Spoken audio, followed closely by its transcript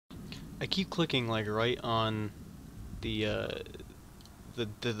I keep clicking like right on the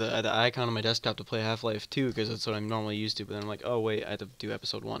the icon on my desktop to play Half-Life 2 because that's what I'm normally used to. But then I'm like, oh wait, I have to do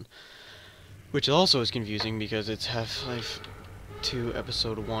episode 1, which also is confusing because it's Half-Life 2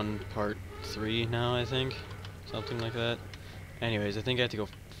 episode 1 part 3 now, I think, something like that. Anyways, I think I have to go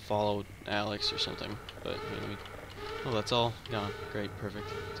follow Alex or something. But let me. Oh, that's all gone. Great, perfect.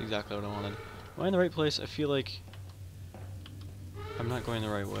 That's exactly what I wanted. Am I in the right place? I feel like I'm not going the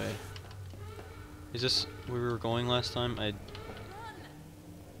right way. Is this where we were going last time?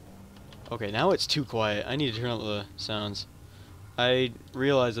 Okay, now it's too quiet. I need to turn up the sounds. I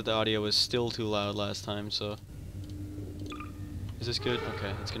realized that the audio was still too loud last time, so... Is this good?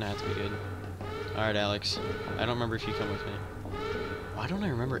 Okay, it's gonna have to be good. Alright, Alex. I don't remember if you come with me. Why don't I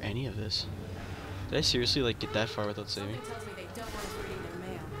remember any of this? Did I seriously, like, get that far without saving? Something tells me they don't want us reading their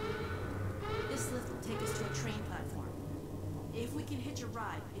mail. This lift will take us to a train platform. If we can hitch a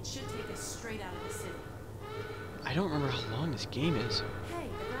ride, it should take us straight out of the city. I don't remember how long this game is. Hey,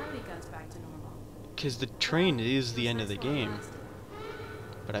 the gravity gun's back to normal. Because the train is the end of the game.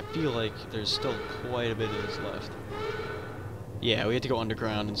 But I feel like there's still quite a bit of this left. Yeah, we had to go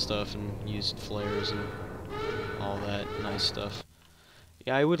underground and stuff and use flares and all that nice stuff.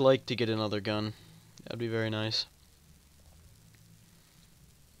 Yeah, I would like to get another gun. That'd be very nice.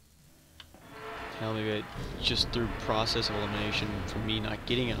 Hell, maybe just through process of elimination from me not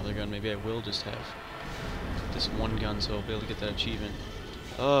getting another gun, maybe I will just have this one gun so I'll be able to get that achievement.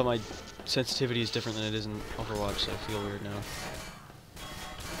 Oh, my sensitivity is different than it is in Overwatch, so I feel weird now.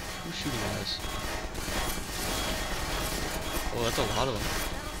 Who's shooting at us? Oh, that's a lot of them.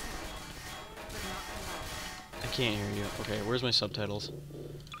 I can't hear you. Okay, where's my subtitles?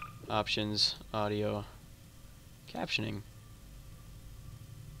 Options, audio, captioning.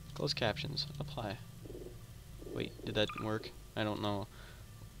 Closed captions. Apply. Wait, did that work? I don't know.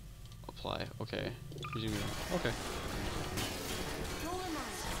 Apply. Okay. Resume. Okay.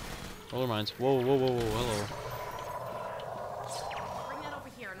 Roller mines. Whoa, whoa, whoa, whoa, hello. Bring that over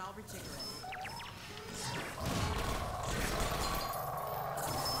here and I'll rejigger it.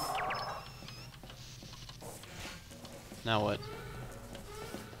 Now what?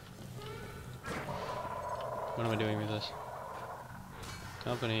 What am I doing with this?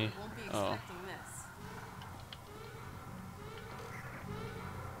 Company. Won't be Oh. expecting this.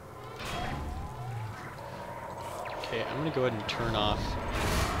 Okay, I'm gonna go ahead and turn off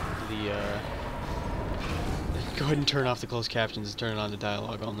the go ahead and turn off the closed captions and turn it on to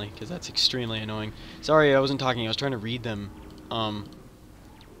dialogue only, because that's extremely annoying. Sorry, I wasn't talking. I was trying to read them.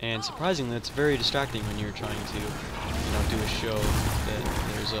 And surprisingly, it's very distracting when you're trying to, you know, do a show that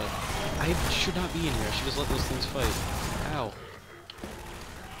there's a... I should not be in here. I should just let those things fight. Ow.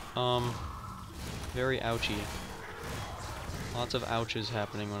 Very ouchy. Lots of ouches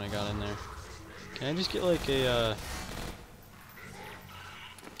happening when I got in there. Can I just get like a,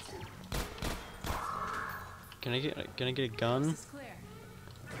 Can I get a gun?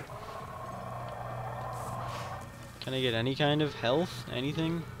 Can I get any kind of health?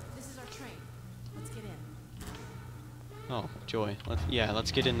 Anything? This is our train. Let's get in. Oh, joy.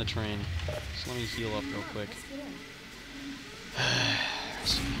 Let's get in the train. Just let me heal up real quick. Let's get in.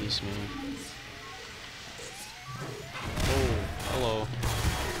 Rest in peace, man. Oh, hello.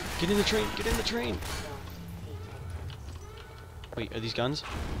 Get in the train! Get in the train! Wait, are these guns?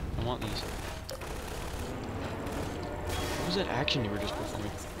 I want these. What was that action you were just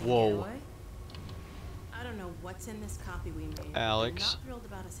performing? Whoa. I don't know what's in this copy we made. Alex. I'm not thrilled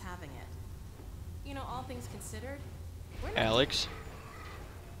about us having it. You know, all things considered, we're not... Alex?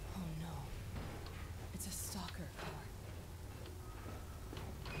 Oh no. It's a stalker car.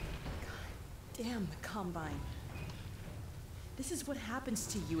 God damn the Combine. This is what happens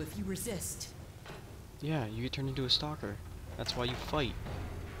to you if you resist. Yeah, you get turned into a stalker. That's why you fight.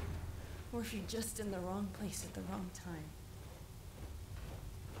 Or if you're just in the wrong place at the wrong time.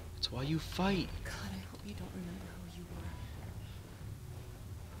 That's why you fight. God, I hope you don't remember who you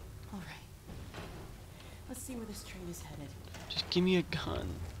were. Alright. Let's see where this train is headed. Just give me a gun.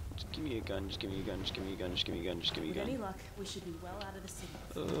 Just give me a gun. Just give me a gun. Just give me a gun. Just give me a gun. Just give me a With gun. any luck, we should be well out of the city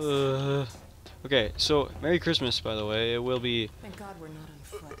before Okay, so Merry Christmas, by the way. It will be Thank God we're not on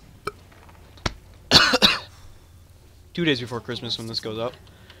foot. 2 days before Christmas when this goes up.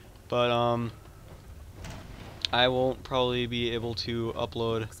 But I won't probably be able to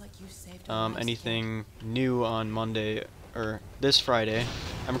upload Looks like you saved our lives, anything new on Monday or this Friday.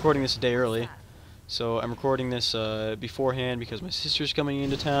 I'm recording this a day early. So I'm recording this beforehand because my sister's coming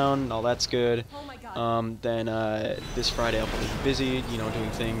into town, and all that's good. Oh my God. Then this Friday I'll probably be busy, you know, doing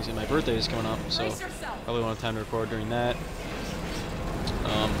things, and my birthday is coming up, so Brace yourself. probably won't have time to record during that.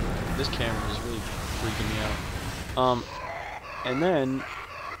 this camera is really freaking me out. And then,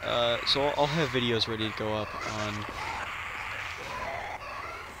 so I'll have videos ready to go up on...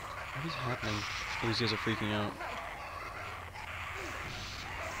 What is happening? Oh, these guys are freaking out.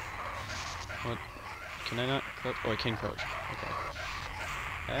 What? Can I not crouch? Oh, I can crouch. Okay.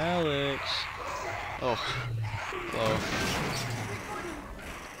 Alex! Oh. Hello.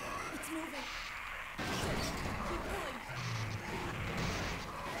 It's moving.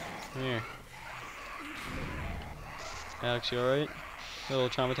 Keep Come here. Alex, you alright? A little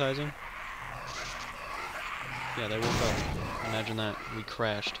traumatizing? Yeah, they woke up. Imagine that. We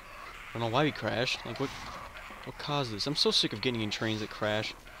crashed. I don't know why we crashed. Like, what caused this? I'm so sick of getting in trains that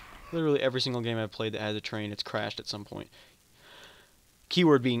crash. Literally every single game I've played that has a train, it's crashed at some point.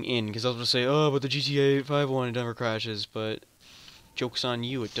 Keyword being in, because I was going to say, oh, but the GTA 5 one, it never crashes, but joke's on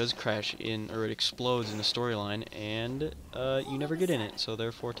you, it does crash in, or it explodes in the storyline, and you never get in it, so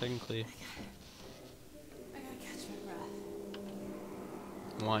therefore, technically... I gotta catch my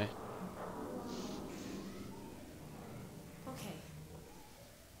breath. Why? Okay.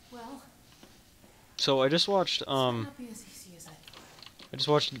 Well, So I just watched, not be as easy as I thought. I just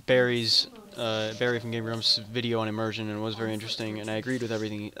watched Barry's, Barry from Game Grump's video on immersion, and it was very interesting, and I agreed with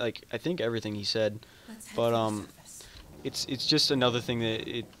everything, like, I think everything he said, Let's head but, to the surface. it's just another thing that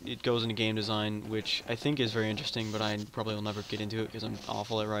it goes into game design, which I think is very interesting, but I probably will never get into it because I'm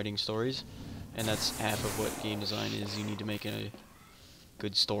awful at writing stories, and that's half of what game design is. You need to make a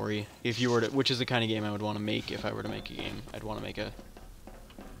good story. If you were to, which is the kind of game I would want to make if I were to make a game. I'd want to make a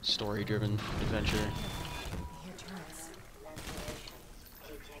story-driven adventure. I hear turrets.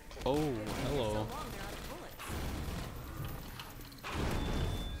 Oh, hello.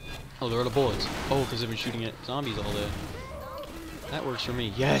 Oh, they're out of bullets. Oh, because they've been shooting at zombies all day. That works for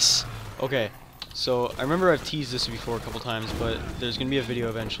me. Yes! Okay, so I remember I've teased this before a couple times, but there's going to be a video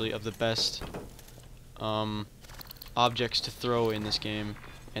eventually of the best objects to throw in this game,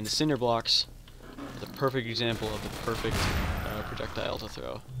 and the cinder blocks are the perfect example of the perfect projectile to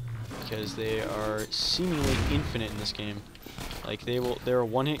throw, because they are seemingly infinite in this game. Like, they're a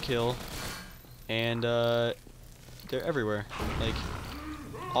one-hit kill, and they're everywhere. Like,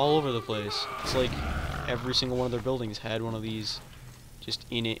 all over the place. It's like every single one of their buildings had one of these just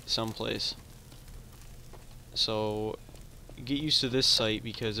in it someplace. So get used to this site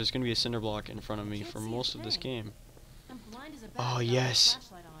because there's going to be a cinder block in front of me for most of this game. I'm blind as a bat Oh, without my yes.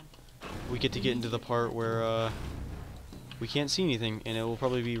 flashlight on. We get to get into the part where we can't see anything, and it will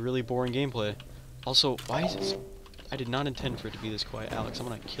probably be really boring gameplay. Also, why is it... I did not intend for it to be this quiet. Alex, I'm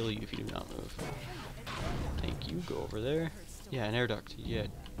going to kill you if you do not move. Thank you. Go over there. Yeah, an air duct. Yeah.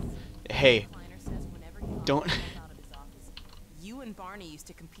 Hey, don't... You and Barney used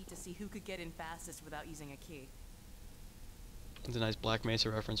to compete to see who could get in fastest without using a key. It's a nice Black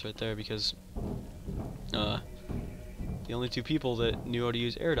Mesa reference right there, because the only two people that knew how to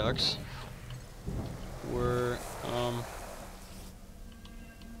use air ducts were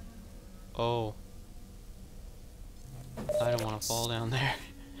oh, I don't want to fall down there.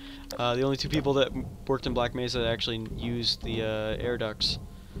 The only two people that worked in Black Mesa that actually used the air ducts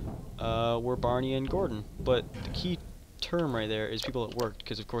were Barney and Gordon. But the key term right there is people that worked,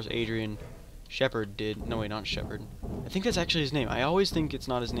 because of course Adrian Shepard did. No, wait, not Shepard. I think that's actually his name. I always think it's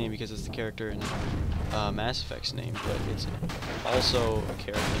not his name because it's the character in Mass Effect's name, but it's also a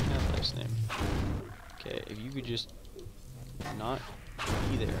character in Half-Life's name. Okay, if you could just not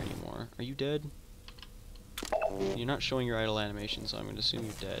be there anymore. Are you dead? You're not showing your idle animation, so I'm going to assume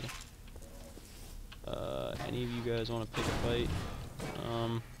you're dead. Any of you guys want to pick a fight?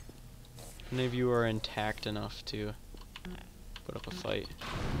 Any of you are intact enough to put up a fight?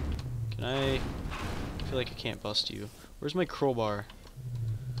 Can I feel like I can't bust you. Where's my crowbar?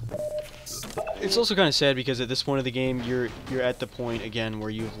 It's also kind of sad because at this point of the game, you're at the point again where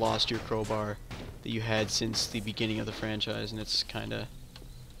you've lost your crowbar that you had since the beginning of the franchise, and it's kind of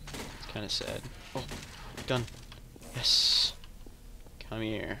sad. Oh, done. Yes. Come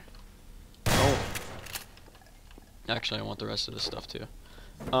here. Oh. Actually, I want the rest of this stuff too.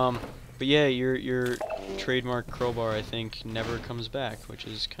 But yeah, your trademark crowbar, I think, never comes back, which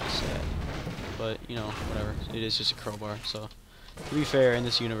is kind of sad. But, you know, whatever. It is just a crowbar, so... To be fair, in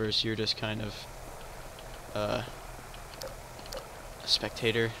this universe, you're just kind of... a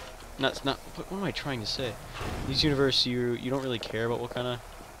spectator. Not... What am I trying to say? In this universe, you don't really care about what kind of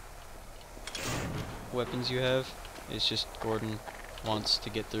weapons you have. It's just Gordon wants to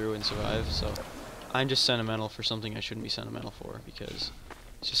get through and survive, so... I'm just sentimental for something I shouldn't be sentimental for, because...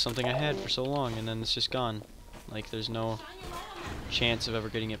 It's just something I had for so long, and then it's just gone. Like, there's no chance of ever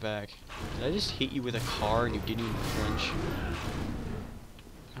getting it back. Did I just hit you with a car and you didn't even flinch?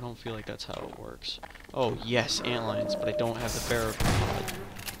 don't feel like that's how it works. Oh, yes, antlions, but I don't have the barrel mod.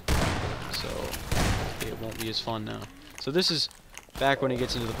 So, it won't be as fun now. So this is back when it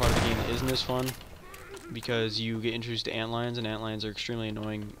gets into the part of the game that isn't as fun, because you get introduced to antlions, and antlions are extremely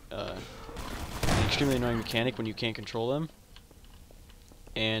annoying, an extremely annoying mechanic when you can't control them.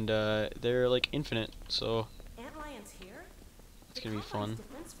 And, they're, like, infinite, so Antlions here? it's gonna be fun.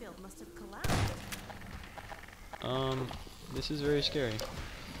 Defense field must have collapsed. This is very scary.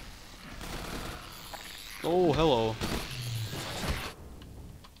 Oh, hello.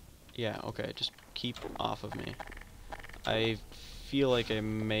 Yeah, okay, just keep off of me. I feel like I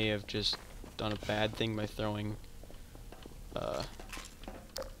may have just done a bad thing by throwing,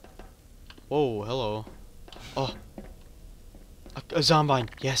 whoa, hello. Oh! A zombine,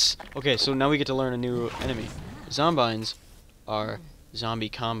 yes! Okay, so now we get to learn a new enemy. Zombines are zombie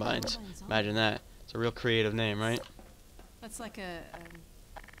combines. Imagine that. It's a real creative name, right? That's like a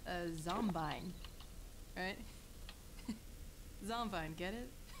zombine, right? Zombine, get it?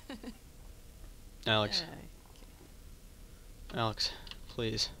 Alex. Alex,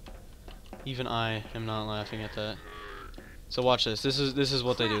 please. Even I am not laughing at that. So watch this. This is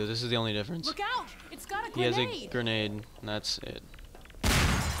what they do. This is the only difference. Look out! It's got a He has grenade. a grenade, and that's it.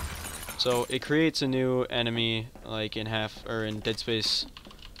 So it creates a new enemy, like in Dead Space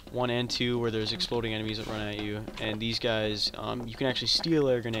 1 and 2, where there's exploding enemies that run at you, and these guys, you can actually steal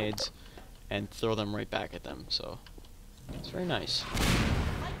their grenades and throw them right back at them. So it's very nice.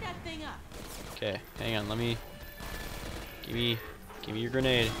 Light that thing up. Okay, hang on. Let me give me your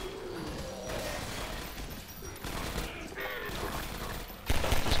grenade.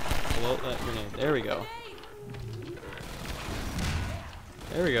 Just blow that grenade. There we go.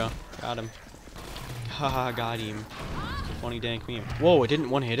 There we go. Got him. Haha, got him. It's a funny dank meme. Whoa, it didn't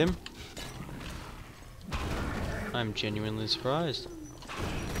one hit him? I'm genuinely surprised.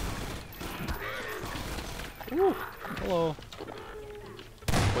 Ooh, hello.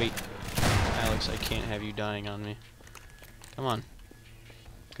 Wait. Alex, I can't have you dying on me. Come on.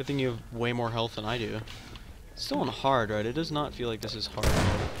 Good thing you have way more health than I do. It's still on hard, right? It does not feel like this is hard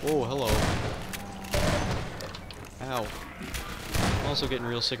mode. Oh, hello. Ow. I'm also getting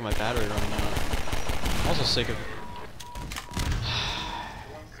real sick of my battery running out. I'm also sick of...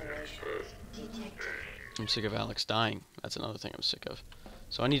 I'm sick of Alex dying. That's another thing I'm sick of.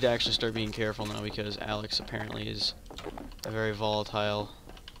 So I need to actually start being careful now, because Alex apparently is a very volatile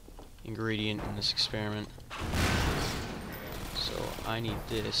ingredient in this experiment. So I need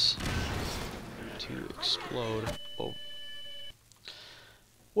this to explode. Whoa.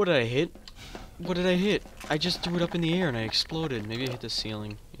 What did I hit? What did I hit? I just threw it up in the air and I exploded. Maybe I hit the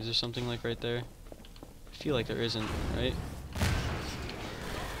ceiling. Is there something like right there? I feel like there isn't, right?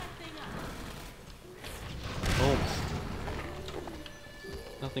 Boom.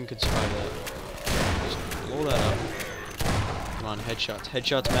 Nothing could survive that. Just blow that up. Come on, headshots.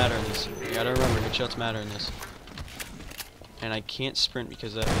 Headshots matter in this. You gotta remember, headshots matter in this. And I can't sprint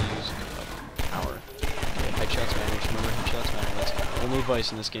because that will use power. Okay, headshots matter. Just remember, headshots matter. That's the only advice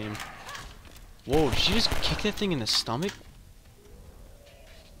in this game. Whoa, did she just kick that thing in the stomach?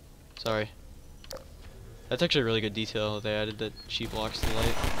 Sorry. That's actually a really good detail that they added, that she blocks the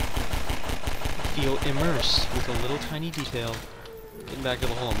light. Feel immersed with a little tiny detail. Getting back to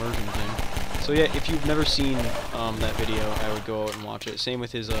the whole immersion thing. So yeah, if you've never seen that video, I would go out and watch it. Same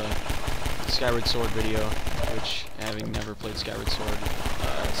with his Skyward Sword video, which, having never played Skyward Sword,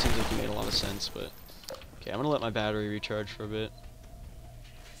 it seems like he made a lot of sense, but... Okay, I'm gonna let my battery recharge for a bit.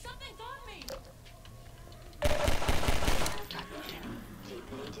 Something's on me. God damn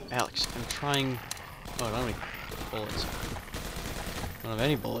it. Alex, I'm trying... Oh, I don't have any bullets. I don't have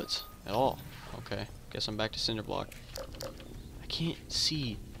any bullets at all. Okay, guess I'm back to cinder block. I can't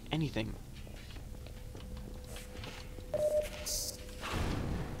see anything.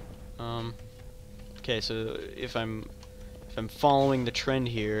 Okay, so if I'm following the trend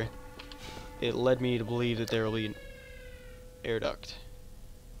here, it led me to believe that there will be an air duct.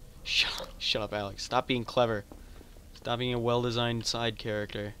 Shut up, Alex. Stop being clever. Stop being a well-designed side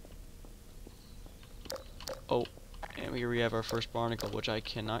character. Oh, and here we have our first barnacle, which I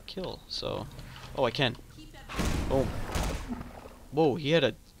cannot kill. So, oh, I can. Boom. Whoa, he had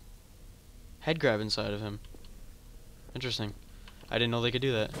a head grab inside of him. Interesting. I didn't know they could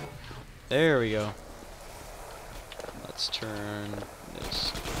do that. There we go. Let's turn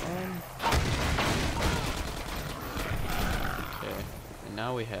this on. Okay, and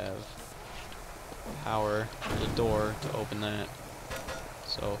now we have power for the door to open that.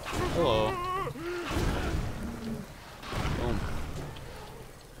 So, hello. Boom.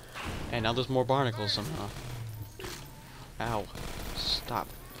 And now there's more barnacles somehow. Ow. Stop.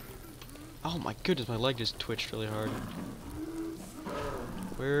 Oh my goodness, my leg just twitched really hard.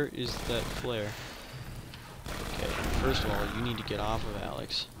 Where is that flare? Okay, first of all, you need to get off of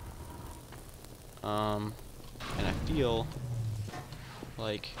Alex. And I feel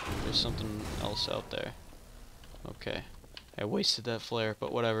like there's something else out there. Okay. I wasted that flare,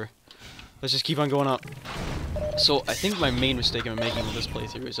 but whatever. Let's just keep on going up. So, I think my main mistake I'm making with this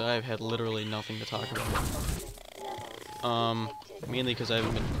playthrough is I've had literally nothing to talk about. Mainly because I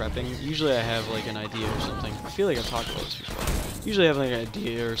haven't been prepping. Usually I have, like, an idea or something. I feel like I've talked about this before. Usually I have, like, an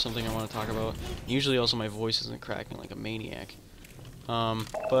idea or something I want to talk about. Usually also my voice isn't cracking like a maniac.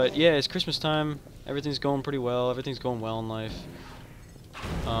 But yeah, it's Christmas time. Everything's going pretty well. Everything's going well in life.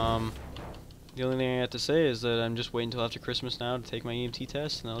 The only thing I have to say is that I'm just waiting until after Christmas now to take my EMT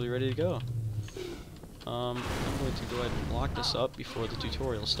test, and I'll be ready to go. I'm going to go ahead and lock this up before the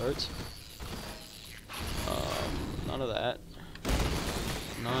tutorial starts. None of that.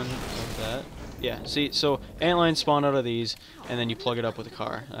 None of that. Yeah, see, so antlines spawn out of these, and then you plug it up with a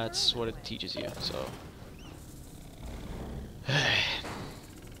car. That's what it teaches you, so...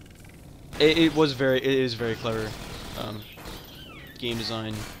 it is very clever game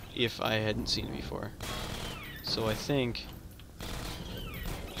design if I hadn't seen it before. So I think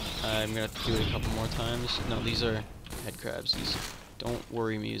I'm gonna have to do it a couple more times. No, these are head crabs. These don't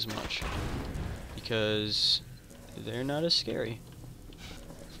worry me as much because they're not as scary.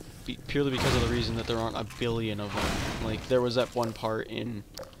 Purely because of the reason that there aren't a billion of them. Like, there was that one part in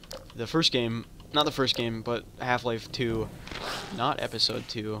the first game, not the first game, but Half-Life 2, not Episode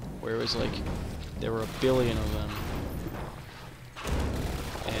 2, where it was like, there were a billion of them.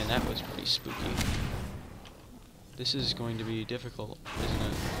 And that was pretty spooky. This is going to be difficult, isn't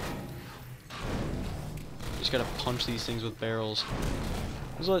it? Just gotta punch these things with barrels.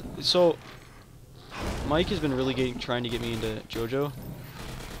 So, Mike has been really trying to get me into JoJo.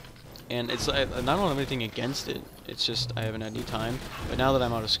 And it's I don't have anything against it. It's just I haven't had any time. But now that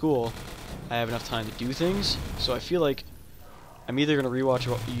I'm out of school, I have enough time to do things. So I feel like I'm either gonna rewatch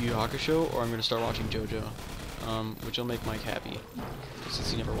Yu Yu Hakusho or I'm gonna start watching JoJo, which will make Mike happy.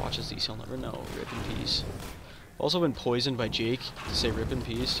 Since he never watches these, he'll never know. Rip in peace. I've also been poisoned by Jake to say rip in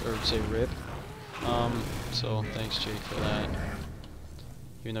peace or say rip. So thanks Jake for that.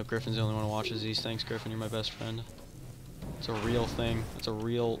 Even though Griffin's the only one who watches these, thanks Griffin, you're my best friend. It's a real thing. It's a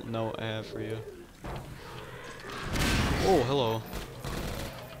real note I have for you. Oh, hello.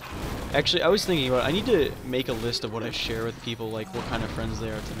 Actually, I was thinking about it. I need to make a list of what I share with people, like what kind of friends they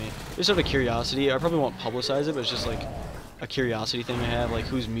are to me. Just out of curiosity. I probably won't publicize it, but it's just like a curiosity thing I have. Like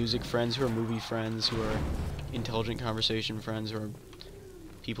who's music friends, who are movie friends, who are intelligent conversation friends, who are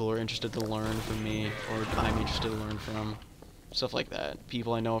people who are interested to learn from me, or I'm interested to learn from. Stuff like that.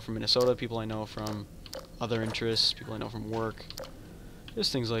 People I know from Minnesota, people I know from other interests, people I know from work,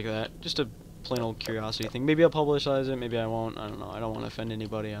 just things like that. Just a plain old curiosity thing. Maybe I'll publicize it, maybe I won't. I don't know. I don't want to offend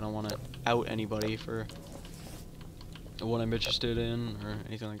anybody. I don't want to out anybody for what I'm interested in or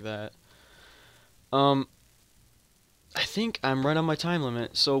anything like that. I think I'm right on my time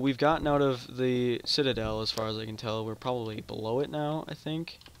limit. So we've gotten out of the Citadel as far as I can tell. We're probably below it now, I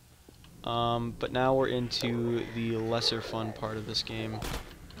think. But now we're into the lesser fun part of this game,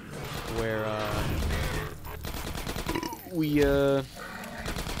 where we have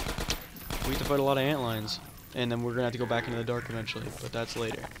to fight a lot of antlions, and then we're gonna have to go back into the dark eventually, but that's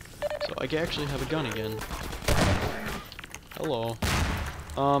later. So I actually have a gun again. Hello.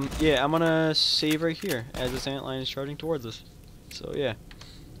 Yeah, I'm gonna save right here as this antlion is charging towards us. So yeah.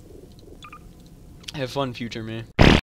 Have fun, future me.